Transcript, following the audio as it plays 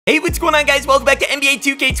Hey, what's going on, guys? Welcome back to NBA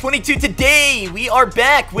 2K22. Today, we are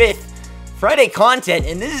back with Friday content,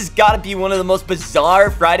 and this has got to be one of the most bizarre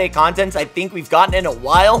Friday contents I think we've gotten in a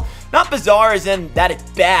while. Not bizarre as in that it's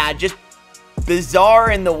bad, just bizarre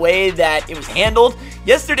in the way that it was handled.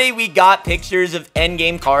 Yesterday, we got pictures of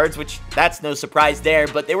endgame cards, which that's no surprise there,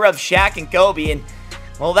 but they were of Shaq and Kobe, and,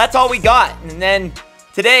 well, that's all we got. And then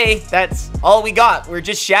today, that's all we got. We're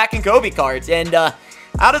just Shaq and Kobe cards, and,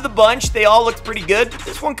 out of the bunch, they all looked pretty good, but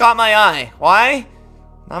this one caught my eye. Why?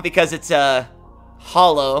 Not because it's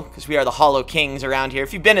hollow, because we are the Hollow Kings around here.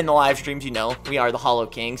 If you've been in the live streams, you know we are the Hollow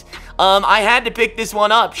Kings. I had to pick this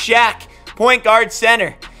one up. Shaq, point guard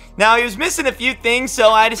center. Now, he was missing a few things,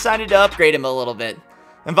 so I decided to upgrade him a little bit.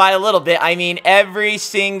 And by a little bit, I mean every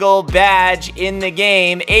single badge in the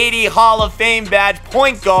game. 80 Hall of Fame badge,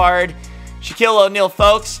 point guard, Shaquille O'Neal,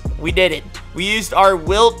 folks. We did it. We used our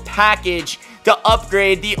Wilt package to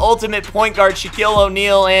upgrade the ultimate point guard, Shaquille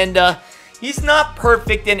O'Neal, and he's not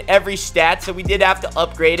perfect in every stat, so we did have to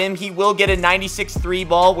upgrade him. He will get a 96 3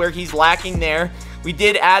 ball where he's lacking there. We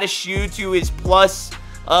did add a shoe to his plus.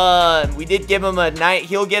 We did give him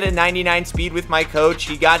he'll get a 99 speed with my coach.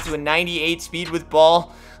 He got to a 98 speed with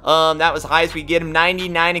ball. That was high as we get him.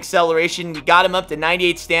 99 acceleration. We got him up to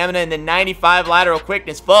 98 stamina and then 95 lateral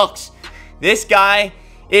quickness. Folks, this guy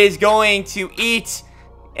is going to eat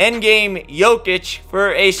endgame Jokic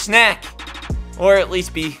for a snack, or at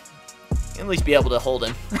least be able to hold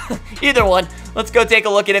him. Either one. Let's go take a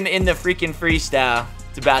look at him in the freaking freestyle.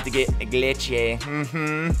 It's about to get glitchy.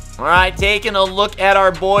 All right, taking a look at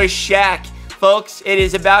our boy Shaq, folks. It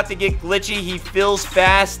is about to get glitchy. He feels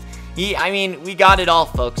fast. I mean, we got it all,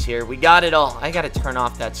 folks. Here, we got it all. I gotta turn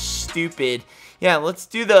off that stupid. Yeah, let's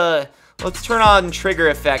turn on trigger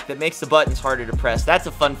effect that makes the buttons harder to press. That's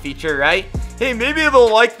a fun feature, right? Hey, maybe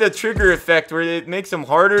they'll like the trigger effect where it makes them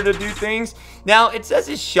harder to do things. Now, it says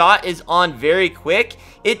his shot is on very quick.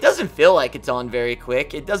 It doesn't feel like it's on very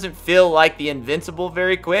quick. It doesn't feel like the invincible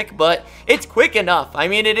very quick, but it's quick enough. I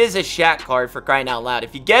mean, it is a Shaq card, for crying out loud.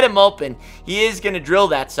 If you get him open, he is going to drill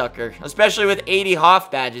that sucker, especially with 80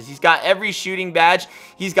 Hoff badges. He's got every shooting badge.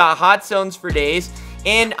 He's got hot zones for days.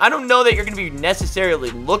 And I don't know that you're going to be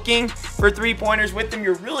necessarily looking for three-pointers with them.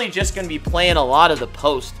 You're really just going to be playing a lot of the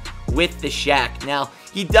post with the Shaq. Now,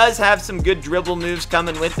 he does have some good dribble moves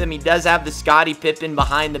coming with him. He does have the Scottie Pippen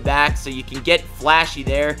behind the back, so you can get flashy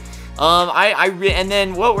there. And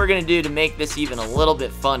then what we're going to do to make this even a little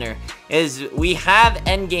bit funner is we have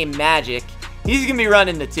endgame Magic. He's going to be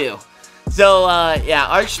running the 2. So, yeah,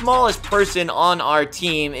 our smallest person on our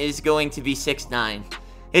team is going to be 6'9".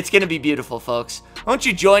 It's going to be beautiful, folks. Won't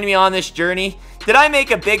you join me on this journey? Did I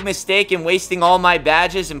make a big mistake in wasting all my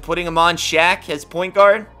badges and putting them on Shaq as point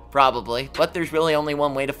guard? Probably, but there's really only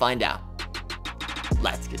one way to find out.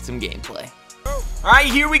 Let's get some gameplay. All right,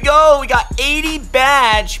 here we go. We got 80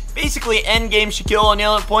 badge, basically endgame Shaquille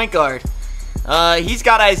O'Neal at point guard. He's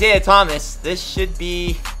got Isaiah Thomas. This should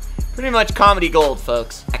be pretty much comedy gold,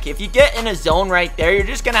 folks. If you get in a zone right there, you're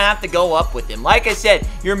just going to have to go up with him. Like I said,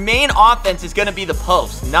 your main offense is going to be the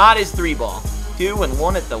post, not his 3-ball. 2 and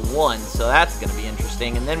 1 at the 1, so that's going to be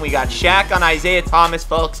interesting. And then we got Shaq on Isaiah Thomas,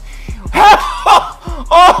 folks.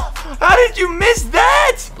 Oh, how did you miss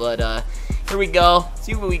that? But, here we go.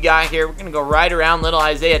 See what we got here. We're going to go right around little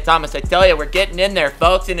Isaiah Thomas. I tell you, we're getting in there,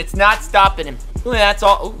 folks, and it's not stopping him. Ooh, that's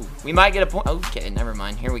all. Ooh, we might get a point. Okay, never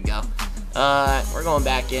mind. Here we go. We're going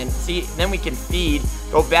back in. See, then we can feed.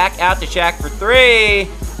 Go back out to Shaq for 3.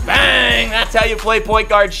 Bang! That's how you play point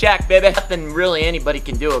guard Shaq, baby. Nothing really anybody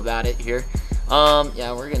can do about it here.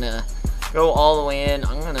 Yeah, we're going to go all the way in.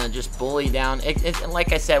 I'm going to just bully down.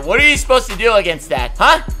 Like I said, what are you supposed to do against that?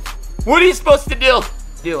 Huh? What are you supposed to do?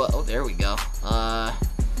 Oh, there we go.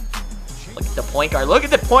 Look at the point guard. Look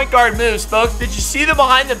at the point guard moves, folks. Did you see the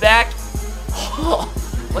behind the back? Oh,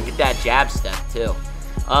 look at that jab step, too.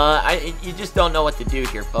 You just don't know what to do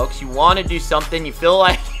here, folks. You want to do something. You feel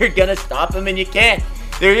like you're going to stop him, and you can't.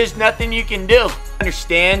 There is nothing you can do.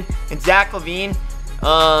 Understand? And Zach LaVine,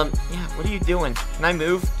 yeah, what are you doing? Can I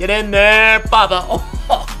move? Get in there, Baba.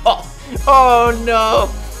 Oh, no.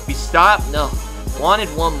 We stop? No. Wanted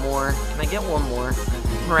one more. Can I get one more?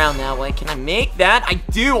 Come around that way. Can I make that? I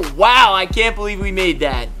do. Wow, I can't believe we made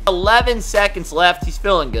that. 11 seconds left. He's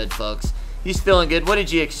feeling good, folks. He's feeling good. What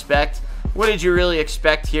did you expect? What did you really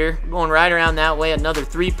expect here? Going right around that way. Another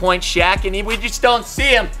 3-point Shaq, and we just don't see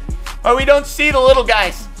him. Or we don't see the little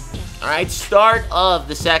guys. All right, start of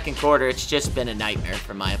the second quarter. It's just been a nightmare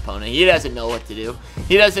for my opponent. He doesn't know what to do.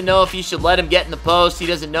 He doesn't know if he should let him get in the post. He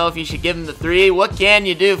doesn't know if he should give him the 3. What can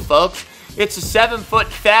you do, folks? It's a 7-foot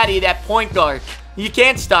fatty, that point guard. You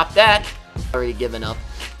can't stop that. Already given up.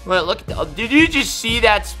 Well, look at did you just see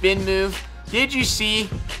that spin move? Did you see?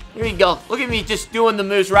 Here you go. Look at me just doing the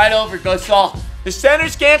moves right over Gasol. The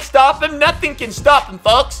centers can't stop him. Nothing can stop him,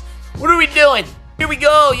 folks. What are we doing? Here we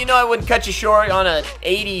go. You know I wouldn't cut you short on a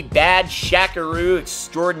 80 bad Shaqaroo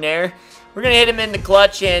extraordinaire. We're going to hit him in the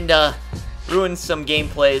clutch and ruin some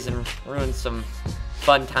gameplays and ruin some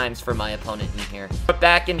fun times for my opponent in here.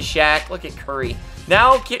 Back into Shaq. Look at Curry.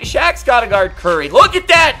 Now Shaq's got to guard Curry. Look at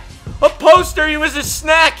that. A poster. He was a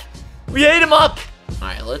snack. We ate him up. All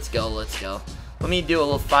right, let's go. Let's go. Let me do a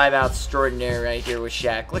little 5-out extraordinaire right here with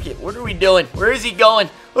Shaq. Look at, what are we doing? Where is he going?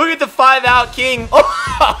 Look at the 5-out king.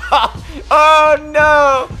 Oh, oh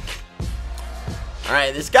no. All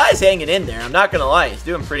right, this guy's hanging in there. I'm not going to lie. He's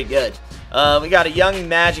doing pretty good. We got a young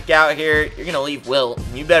Magic out here. You're going to leave Wilt.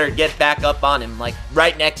 You better get back up on him, like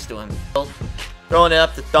right next to him. Throwing it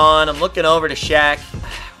up to Thon. I'm looking over to Shaq.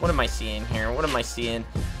 What am I seeing here? What am I seeing?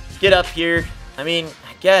 Get up here. I mean,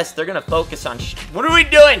 I guess they're going to focus on... What are we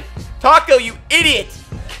doing? Taco, you idiot!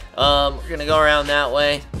 We're going to go around that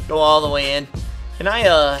way. Go all the way in. Can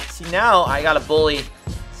I, see now I got a bully.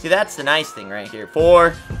 See, that's the nice thing right here.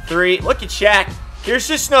 4, 3. Look at Shaq. There's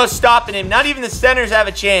just no stopping him. Not even the centers have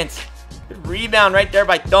a chance. Good rebound right there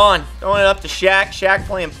by Thon. Throwing it up to Shaq. Shaq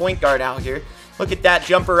playing point guard out here. Look at that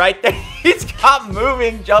jumper right there. He's got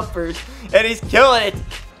moving jumpers, and he's killing it.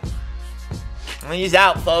 And he's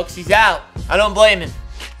out, folks. He's out. I don't blame him.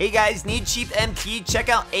 Hey guys, need cheap MT? Check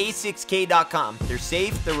out A6K.com. They're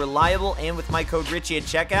safe, they're reliable, and with my code Richie at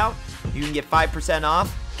checkout, you can get 5%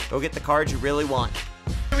 off. Go get the cards you really want.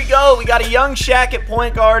 Here we go. We got a young Shaq at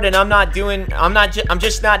point guard, and I'm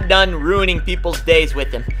just not done ruining people's days with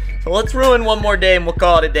him. So let's ruin one more day, and we'll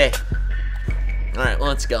call it a day. All right, well,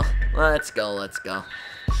 let's go. Let's go. Let's go.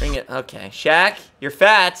 Bring it. Okay, Shaq, you're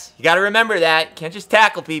fat. You got to remember that. You can't just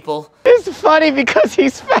tackle people. It's funny because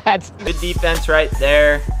he's fat. Good defense right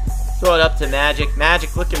there. Throw it up to Magic.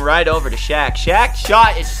 Magic looking right over to Shaq. Shaq's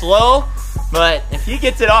shot is slow, but if he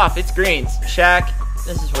gets it off, it's greens. Shaq,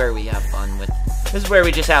 this is where we have fun with. This is where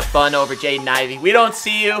we just have fun over Jaden Ivey. We don't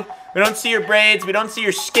see you. We don't see your braids. We don't see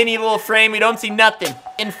your skinny little frame. We don't see nothing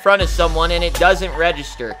in front of someone, and it doesn't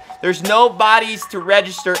register. There's no bodies to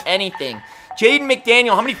register anything. Jaden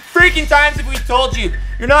McDaniel, how many freaking times have we told you?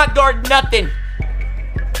 You're not guarding nothing.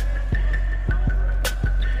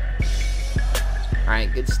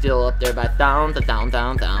 Alright, good steal up there by down.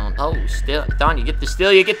 Oh, still. Down, you get the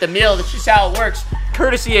steal, you get the meal. That's just how it works.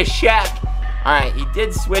 Courtesy of Shaq. Alright, he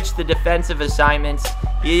did switch the defensive assignments.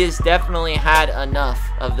 He has definitely had enough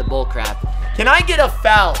of the bullcrap. Can I get a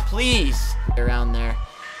foul, please? Around there.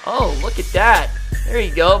 Oh, look at that. There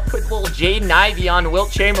you go. Put little Jaden Ivey on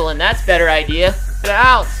Wilt Chamberlain. That's a better idea. Get it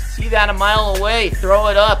out. See that a mile away. Throw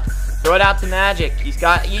it up. Throw it out to Magic. He's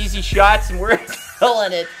got easy shots, and we're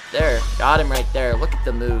killing it. There. Got him right there. Look at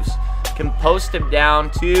the moves. Can post him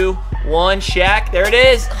down. 2, 1. Shaq. There it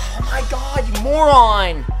is. Oh, my God. You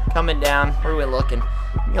moron. Coming down. Where are we looking?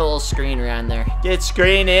 Get a little screen around there. Get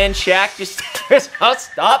screen in. Shaq just... There's no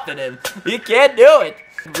stopping him. You can't do it.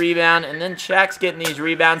 Rebound, and then Shaq's getting these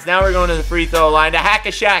rebounds. Now we're going to the free throw line to hack a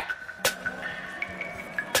Shaq.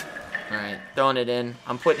 Alright, throwing it in.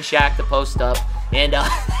 I'm putting Shaq to post up, and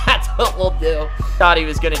that's what we'll do. Thought he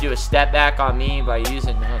was going to do a step back on me by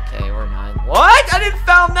using... Okay, we're not. What? I didn't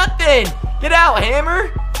foul nothing! Get out,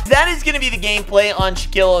 Hammer! That is going to be the gameplay on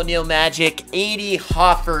Shaquille O'Neal Magic 80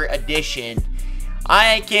 Hoffer Edition.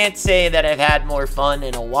 I can't say that I've had more fun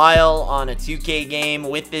in a while on a 2K game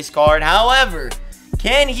with this card. However...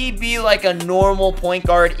 Can he be like a normal point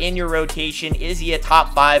guard in your rotation? Is he a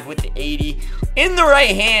top 5 with the 80? In the right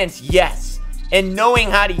hands, yes. And knowing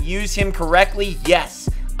how to use him correctly, yes.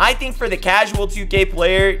 I think for the casual 2K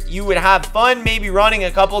player, you would have fun maybe running a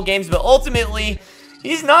couple games, but ultimately,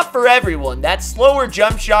 he's not for everyone. That slower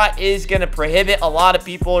jump shot is going to prohibit a lot of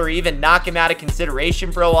people or even knock him out of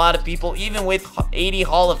consideration for a lot of people, even with 80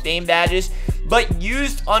 Hall of Fame badges. But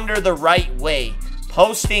used under the right way,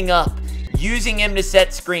 posting up, using him to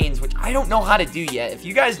set screens, which I don't know how to do yet. If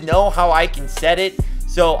you guys know how I can set it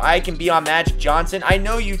so I can be on Magic Johnson, I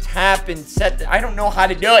know you tap and set I don't know how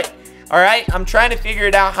to do it. Alright, I'm trying to figure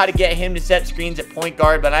it out how to get him to set screens at point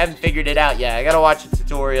guard, but I haven't figured it out yet. I gotta watch a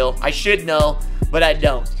tutorial. I should know, but I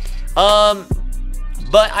don't. And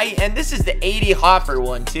this is the 80 Hoffer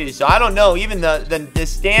one too, so I don't know. Even the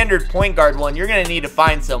standard point guard one, you're gonna need to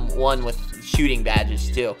find someone with shooting badges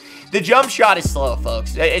too. The jump shot is slow,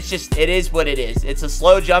 folks. It's just, it is what it is. It's a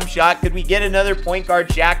slow jump shot. Could we get another point guard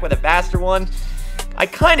Shaq with a faster one? I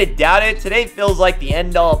kind of doubt it. Today feels like the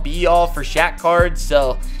end-all, be-all for Shaq cards.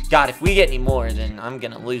 So, God, if we get any more, then I'm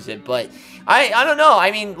going to lose it. But I don't know. I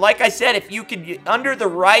mean, like I said, if you could, under the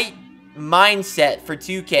right mindset for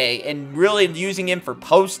 2K and really using him for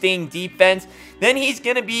posting, defense, then he's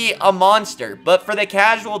going to be a monster. But for the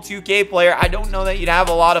casual 2K player, I don't know that you'd have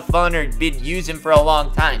a lot of fun or use him for a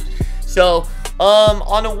long time. So,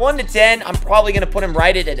 on a 1 to 10, I'm probably going to put him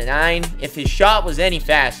right at a 9. If his shot was any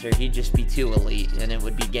faster, he'd just be too elite, and it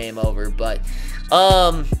would be game over. But,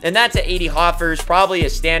 and that's at 80 Hoffers. Probably a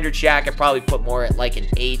standard Shaq. I'd probably put more at like an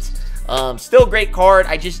 8. Still great card.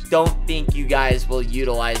 I just don't think you guys will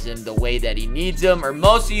utilize him the way that he needs him. Or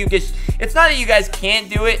most of you guys, it's not that you guys can't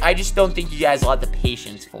do it. I just don't think you guys will have the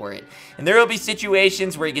patience for it. And there will be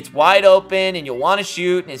situations where he gets wide open and you'll want to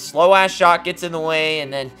shoot and his slow-ass shot gets in the way.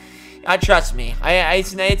 And then, trust me,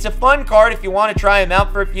 it's a fun card if you want to try him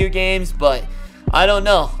out for a few games. But I don't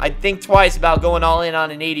know. I'd think twice about going all in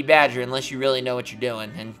on an 80 Badger unless you really know what you're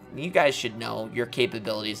doing. And you guys should know your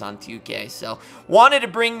capabilities on 2K. So, wanted to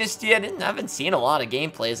bring this to you. I haven't seen a lot of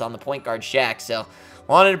gameplays on the point guard Shaq. So,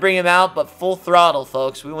 wanted to bring him out, but full throttle,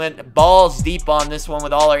 folks. We went balls deep on this one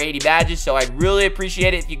with all our 80 badges. So, I'd really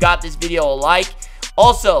appreciate it if you got this video a like.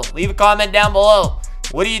 Also, leave a comment down below.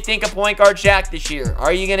 What do you think of point guard Shaq this year?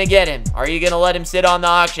 Are you going to get him? Are you going to let him sit on the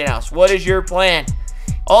auction house? What is your plan?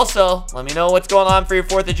 Also, let me know what's going on for your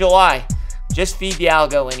 4th of July. Just feed the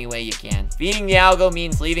algo any way you can. Feeding the algo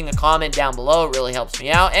means leaving a comment down below. It really helps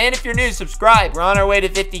me out. And if you're new, subscribe. We're on our way to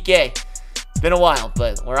 50K. It's been a while,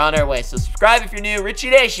 but we're on our way. So subscribe if you're new. Richie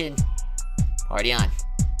Nation, party on.